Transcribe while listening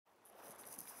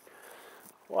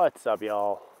What's up,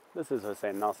 y'all? This is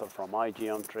Hussein from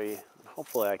iGeometry.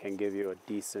 Hopefully I can give you a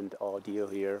decent audio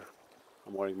here.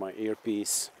 I'm wearing my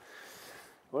earpiece.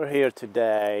 We're here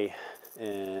today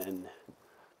in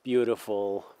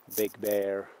beautiful Big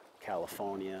Bear,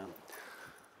 California.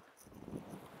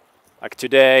 Like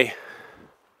today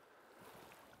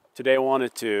I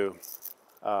wanted to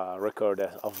record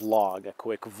a vlog, a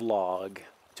quick vlog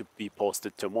to be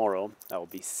posted tomorrow. That will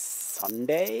be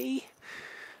Sunday.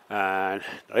 And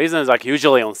the reason is, like,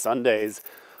 usually on Sundays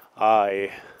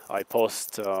I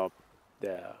post the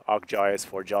ArcGIS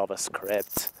for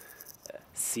JavaScript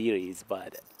series,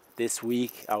 but this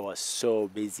week I was so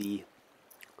busy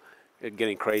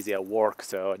getting crazy at work,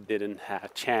 so I didn't have a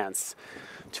chance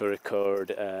to record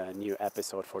a new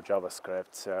episode for JavaScript.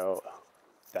 So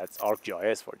that's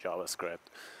ArcGIS for JavaScript.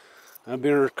 I've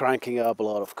been cranking up a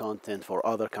lot of content for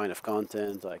other kind of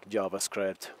content like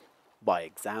JavaScript by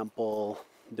example,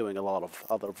 doing a lot of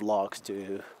other vlogs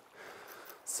too.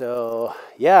 So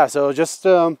yeah, so just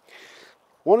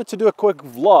wanted to do a quick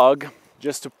vlog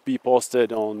just to be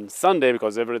posted on Sunday,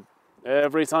 because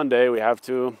every Sunday we have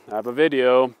to have a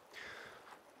video.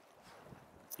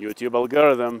 YouTube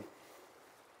algorithm,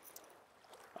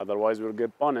 otherwise we'll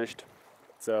get punished.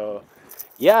 So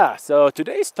yeah, so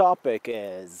today's topic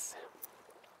is,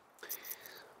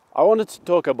 I wanted to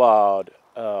talk about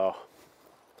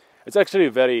it's actually a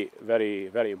very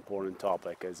important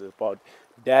topic. It's about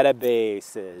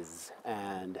databases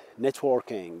and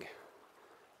networking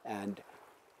and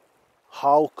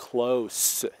how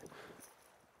close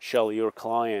shall your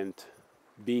client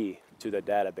be to the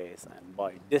database. And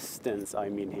by distance I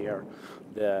mean here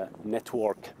the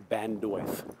network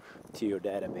bandwidth to your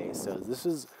database. So this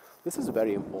is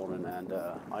very important, and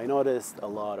I noticed a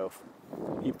lot of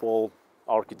people,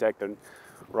 architects and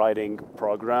writing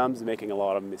programs, making a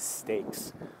lot of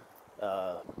mistakes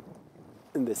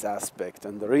in this aspect.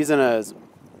 And the reason is,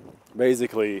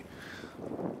 basically,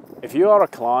 if you are a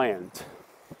client,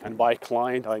 and by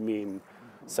client I mean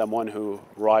someone who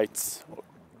writes or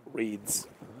reads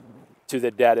to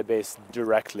the database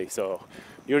directly. So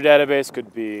your database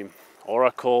could be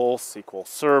Oracle, SQL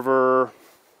Server,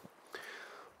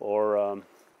 or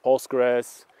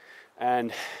Postgres.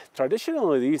 And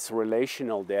traditionally these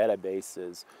relational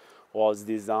databases was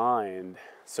designed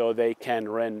so they can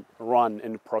run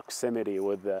in proximity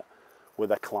with the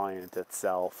client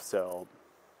itself. So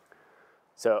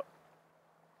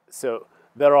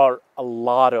there are a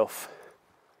lot of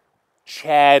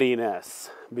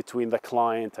chattiness between the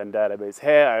client and database.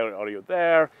 Hey, are you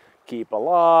there? Keep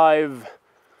alive.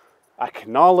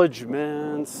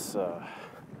 Acknowledgements.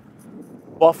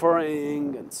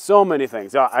 Buffering, and so many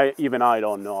things. I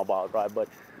don't know about, right? But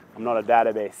I'm not a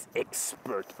database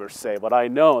expert per se, but I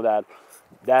know that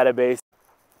database.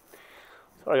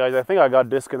 Sorry guys, I think I got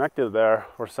disconnected there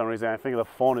for some reason. I think the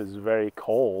phone is very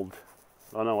cold.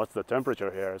 I don't know what's the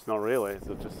temperature here. It's not really. It's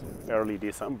just early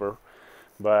December.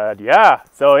 But yeah,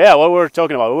 so yeah, what we're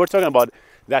talking about? We're talking about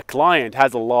that client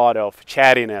has a lot of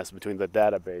chattiness between the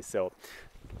database. So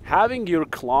having your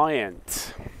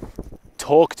client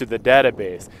talk to the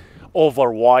database over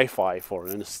Wi-Fi, for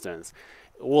instance,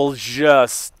 will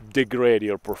just degrade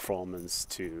your performance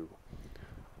to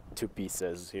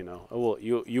pieces. You know,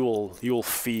 you will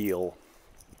feel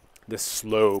the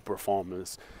slow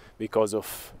performance because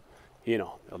of, you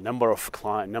know, a number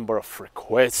of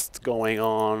requests going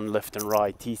on left and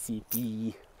right,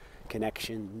 TCP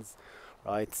connections,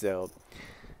 right? So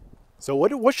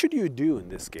what should you do in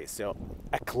this case? So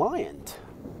a client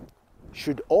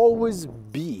should always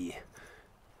be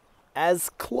as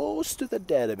close to the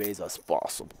database as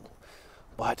possible.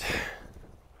 But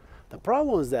the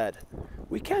problem is that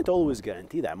we can't always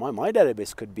guarantee that. My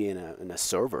database could be in a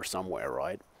server somewhere,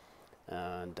 right?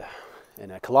 And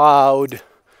in a cloud.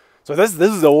 So this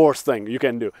is the worst thing you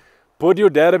can do. Put your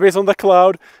database on the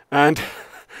cloud and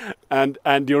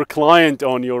your client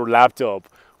on your laptop,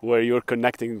 where you're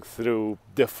connecting through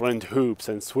different hoops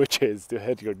and switches to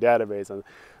hit your database, and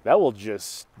that will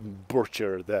just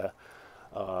butcher the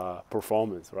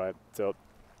performance, right? So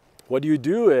what you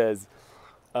do is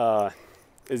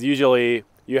usually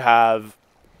you have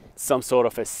some sort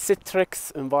of a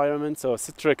citrix environment. So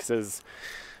citrix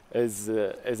is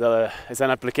an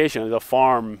application, is a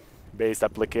farm-based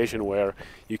application where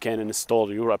you can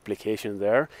install your application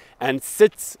there, and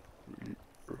sits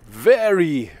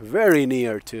very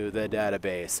near to the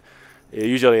database.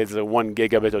 Usually it's a 1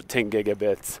 gigabit or 10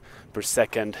 gigabits per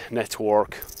second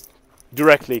network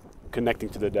directly connecting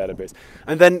to the database.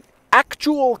 And then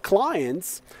actual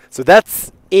clients, so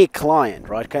that's a client,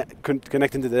 right,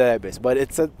 connecting to the database, but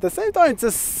it's at the same time it's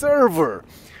a server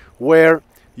where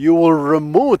you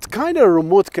will kind of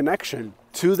remote connection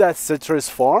to that citrus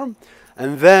farm,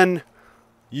 and then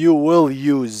you will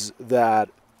use that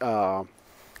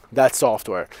that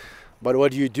software. But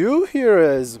what you do here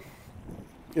is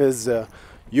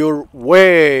you're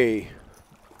way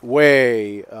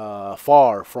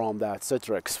far from that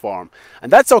citrix farm,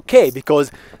 and that's okay,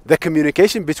 because the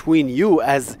communication between you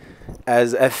as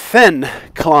a thin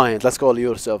client, let's call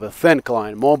yourself a thin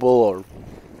client, mobile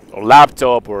or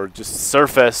laptop or just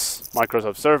Surface,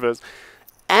 Microsoft Surface,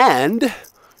 and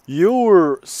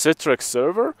your citrix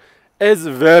server is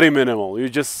very minimal. You're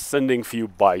just sending few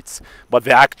bytes, but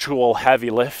the actual heavy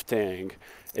lifting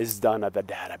is done at the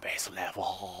database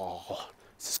level.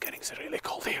 This is getting really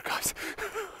cold here, guys.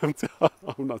 I'm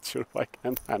not sure if I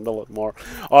can handle it more.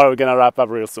 All right, we're gonna wrap up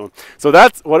real soon. So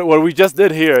that's what we just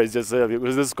did here. Is just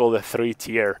this is called a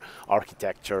 3-tier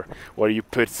architecture, where you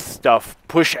put stuff,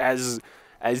 push as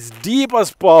deep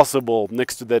as possible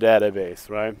next to the database,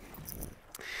 right?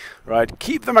 Right.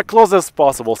 Keep them as close as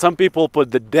possible. Some people put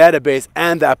the database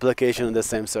and the application in the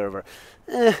same server.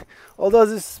 Although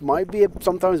this might be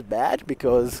sometimes bad,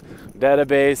 because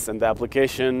database and the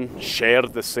application share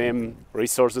the same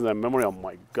resources and memory. Oh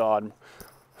my God,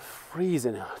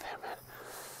 freezing out there, man.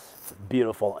 It's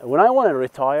beautiful. When I want to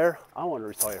retire,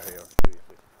 here.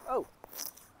 Oh,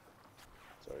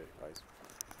 sorry guys,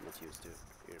 I'm not used to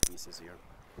earpieces here.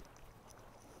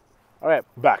 All right,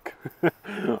 back. All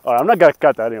right, I'm not gonna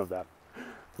cut any of that.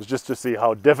 It's just to see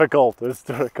how difficult it is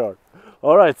to record.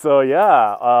 All right, so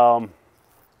yeah, I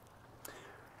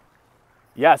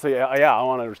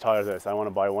want to retire this. I want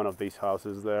to buy one of these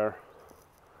houses there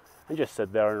and just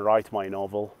sit there and write my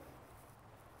novel.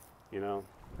 You know,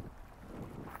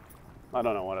 I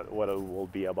don't know what it will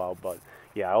be about, but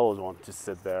yeah, I always want to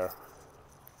sit there.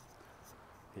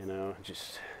 You know,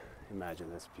 just imagine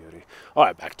this beauty. All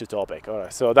right, back to topic. All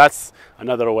right, so that's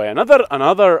another way.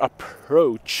 Another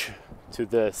approach to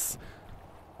this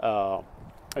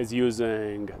is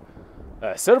using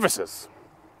services.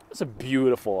 It's a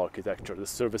beautiful architecture, the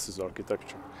services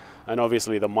architecture, and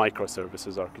obviously the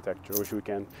microservices architecture, which we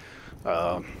can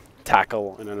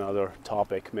tackle in another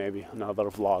topic, maybe another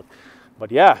vlog.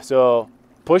 But yeah, so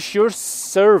push your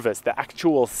service, the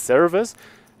actual service,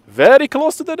 very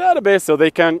close to the database so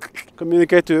they can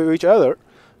communicate to each other.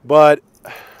 But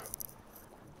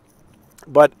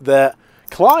the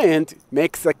client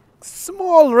makes a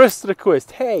small REST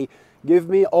request. Hey, give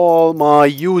me all my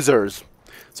users.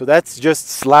 So that's just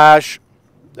server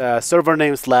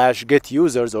name / get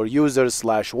users, or users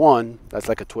 /1. That's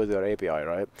like a Twitter API,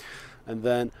 right? And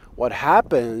then what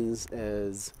happens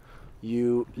is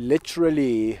you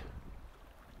literally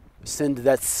send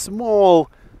that small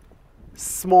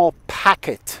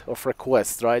packet of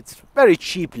requests, right? It's very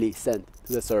cheaply sent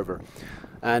to the server.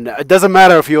 And it doesn't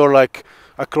matter if you're like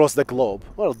across the globe.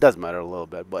 Well, it does matter a little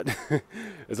bit, but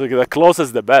it's like the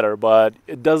closest the better. But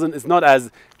it's not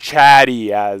as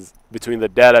chatty as between the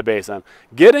database and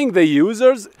getting the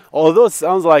users. Although it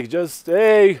sounds like just,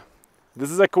 hey, this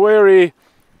is a query,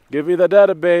 give me the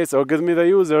database or give me the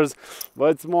users,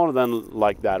 but it's more than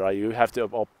like that, right? You have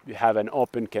to have an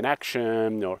open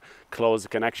connection or closed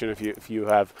connection if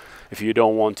you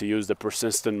don't want to use the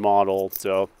persistent model.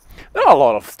 So there are a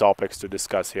lot of topics to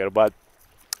discuss here, but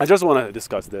I just want to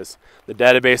discuss this: the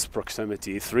database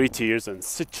proximity, 3 tiers, and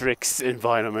citrix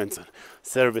environments and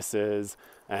services,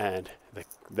 and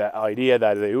the idea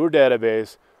that your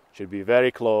database should be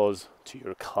very close to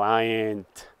your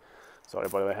client. Sorry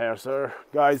about the hair, sir.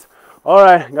 Guys, all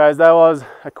right, guys, that was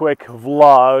a quick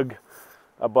vlog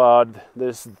about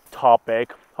this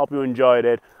topic. Hope you enjoyed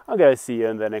it. I'm going to see you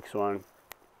in the next one.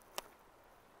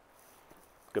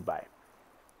 Goodbye.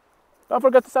 Don't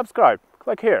forget to subscribe.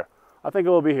 Click here. I think it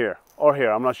will be here or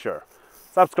here. I'm not sure.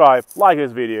 Subscribe, like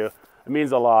this video. It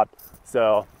means a lot.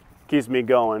 So, keeps me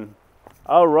going.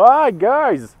 All right,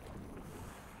 guys.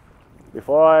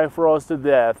 Before I froze to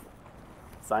death,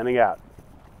 signing out.